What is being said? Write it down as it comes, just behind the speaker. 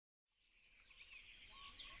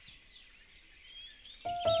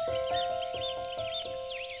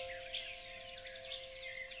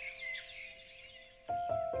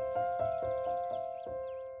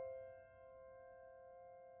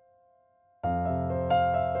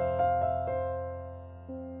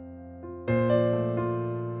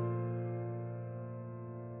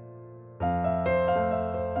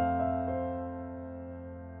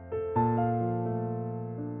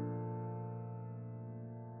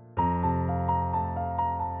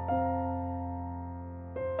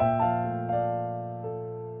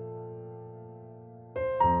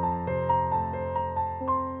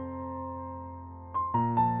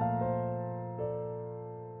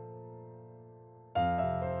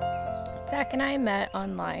Zach and I met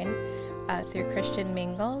online through Christian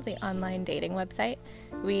Mingle, the online dating website.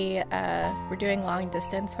 We were doing long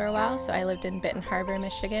distance for a while, so I lived in Benton Harbor,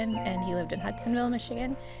 Michigan, and he lived in Hudsonville,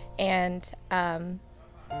 Michigan. And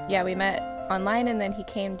yeah, we met online, and then he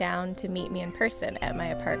came down to meet me in person at my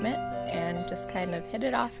apartment and just kind of hit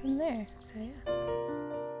it off from there. So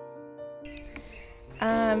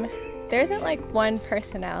yeah. There isn't like one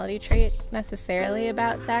personality trait necessarily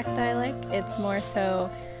about Zach that I like. It's more so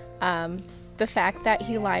the fact that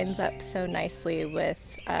he lines up so nicely with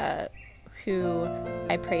who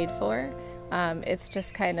I prayed for. It's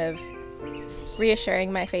just kind of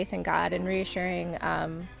reassuring my faith in God and reassuring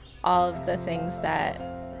all of the things that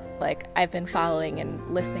like I've been following and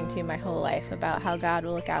listening to my whole life about how God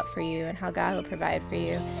will look out for you and how God will provide for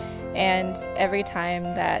you. And every time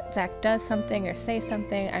that Zach does something or says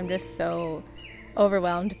something, I'm just so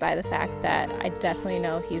overwhelmed by the fact that I definitely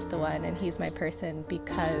know he's the one and he's my person,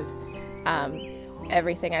 because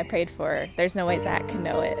everything I prayed for, there's no way Zach can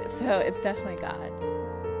know it. So it's definitely God.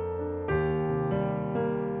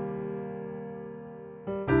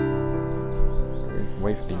 There's a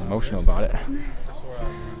way to be emotional about it.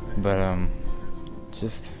 But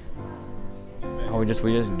just we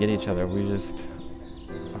just get each other. We just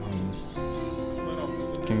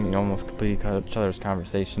can almost complete each other's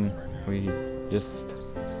conversation. We just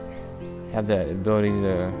have that ability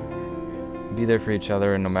to be there for each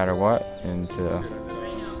other, and no matter what, and to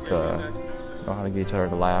know how to get each other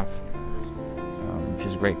to laugh.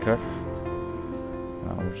 She's a great cook,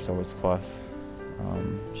 which is always a plus.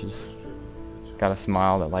 She's got a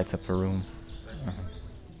smile that lights up her room.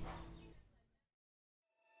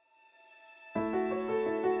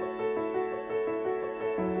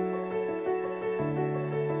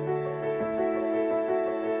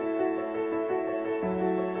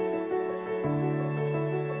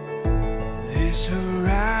 This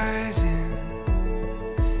horizon,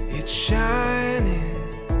 it's shining.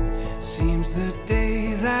 Seems the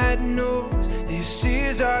daylight knows this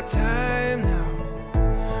is our time now.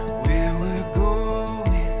 Where we're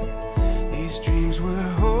going, these dreams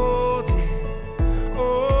we're holding.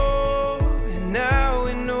 Oh, and now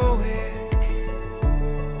we know it.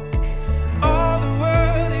 All the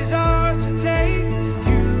world is ours to take.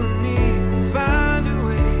 You and me will find a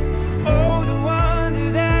way. Oh, the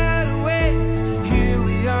wonder that awaits. Here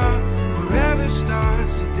we are, forever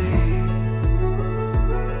starts today.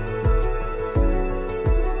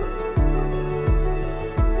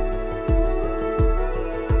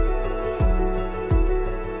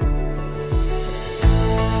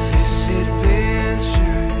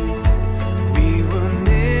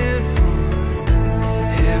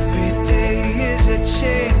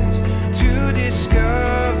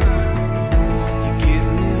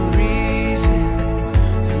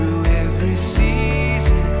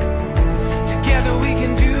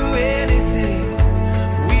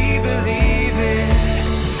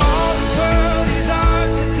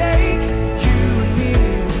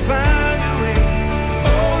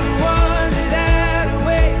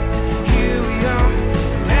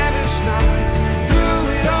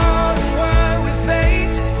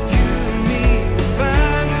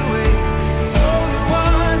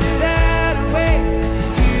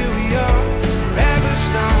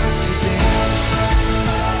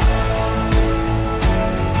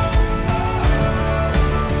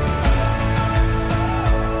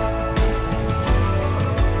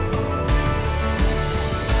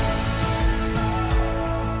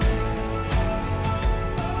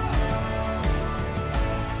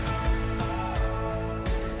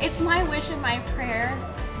 It's my wish and my prayer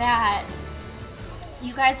that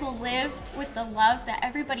you guys will live with the love that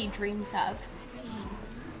everybody dreams of.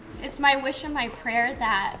 It's my wish and my prayer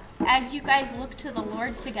that as you guys look to the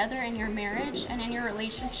Lord together in your marriage and in your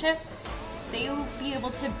relationship, that you will be able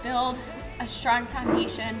to build a strong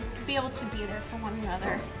foundation, be able to be there for one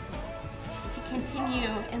another, to continue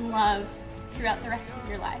in love throughout the rest of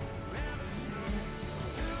your lives.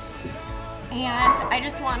 And I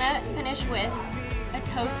just want to finish with a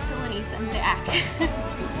toast to Lenise and Zach.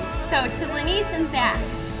 So to Lenise and Zach,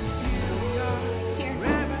 cheers.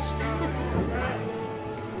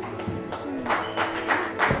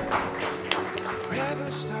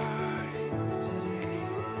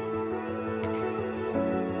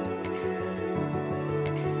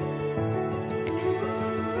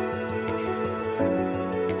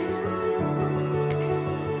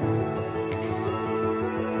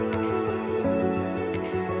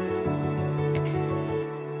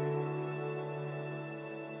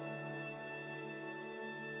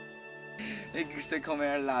 Me gusta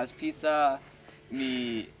comer las pizzas,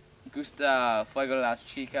 me gusta fuego las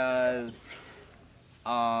chicas.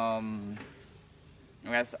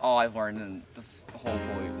 That's all I've learned in the whole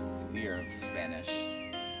full year of Spanish.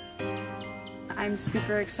 I'm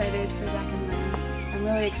super excited for Zach and Lynn. I'm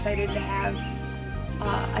really excited to have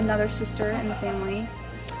another sister in the family,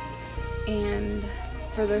 and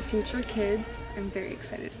for their future kids, I'm very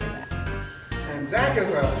excited for that. And Zach is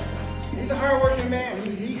he's a hard-working man.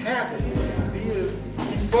 He has it.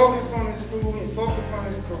 He's focused on his school. He's focused on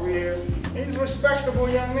his career. He's a respectable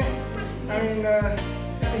young man. I mean,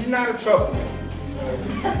 he's not a troublemaker.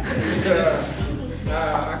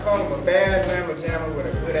 I call him a bad mamma jamma with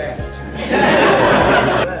a good attitude.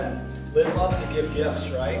 Lynn loves to give gifts,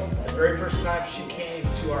 right? The very first time she came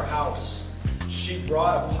to our house, she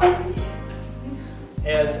brought a pipe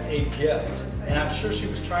as a gift. And I'm sure she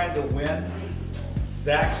was trying to win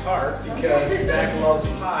Zach's heart because Zach loves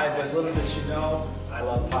pie, but little did she know, I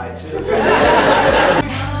love pie too.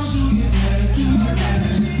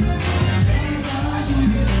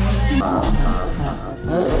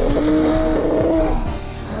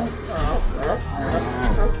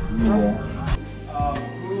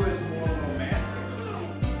 Who is more romantic?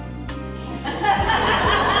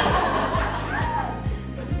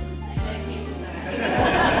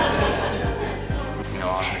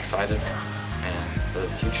 I'm excited and for the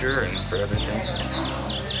future and for everything.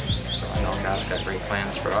 So I know God's got great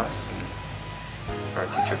plans for us and for our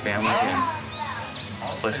future family and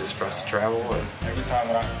places for us to travel. And every time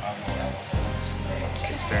that I'm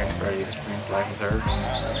ready to experience life with her.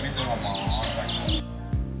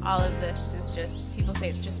 All of this is just, people say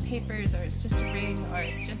it's just papers, or it's just a ring, or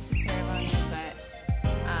it's just a ceremony, but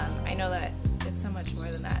I know that it's so much more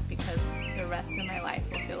than that, because the rest of my life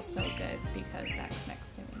will feel so good because Zach's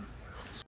next to me.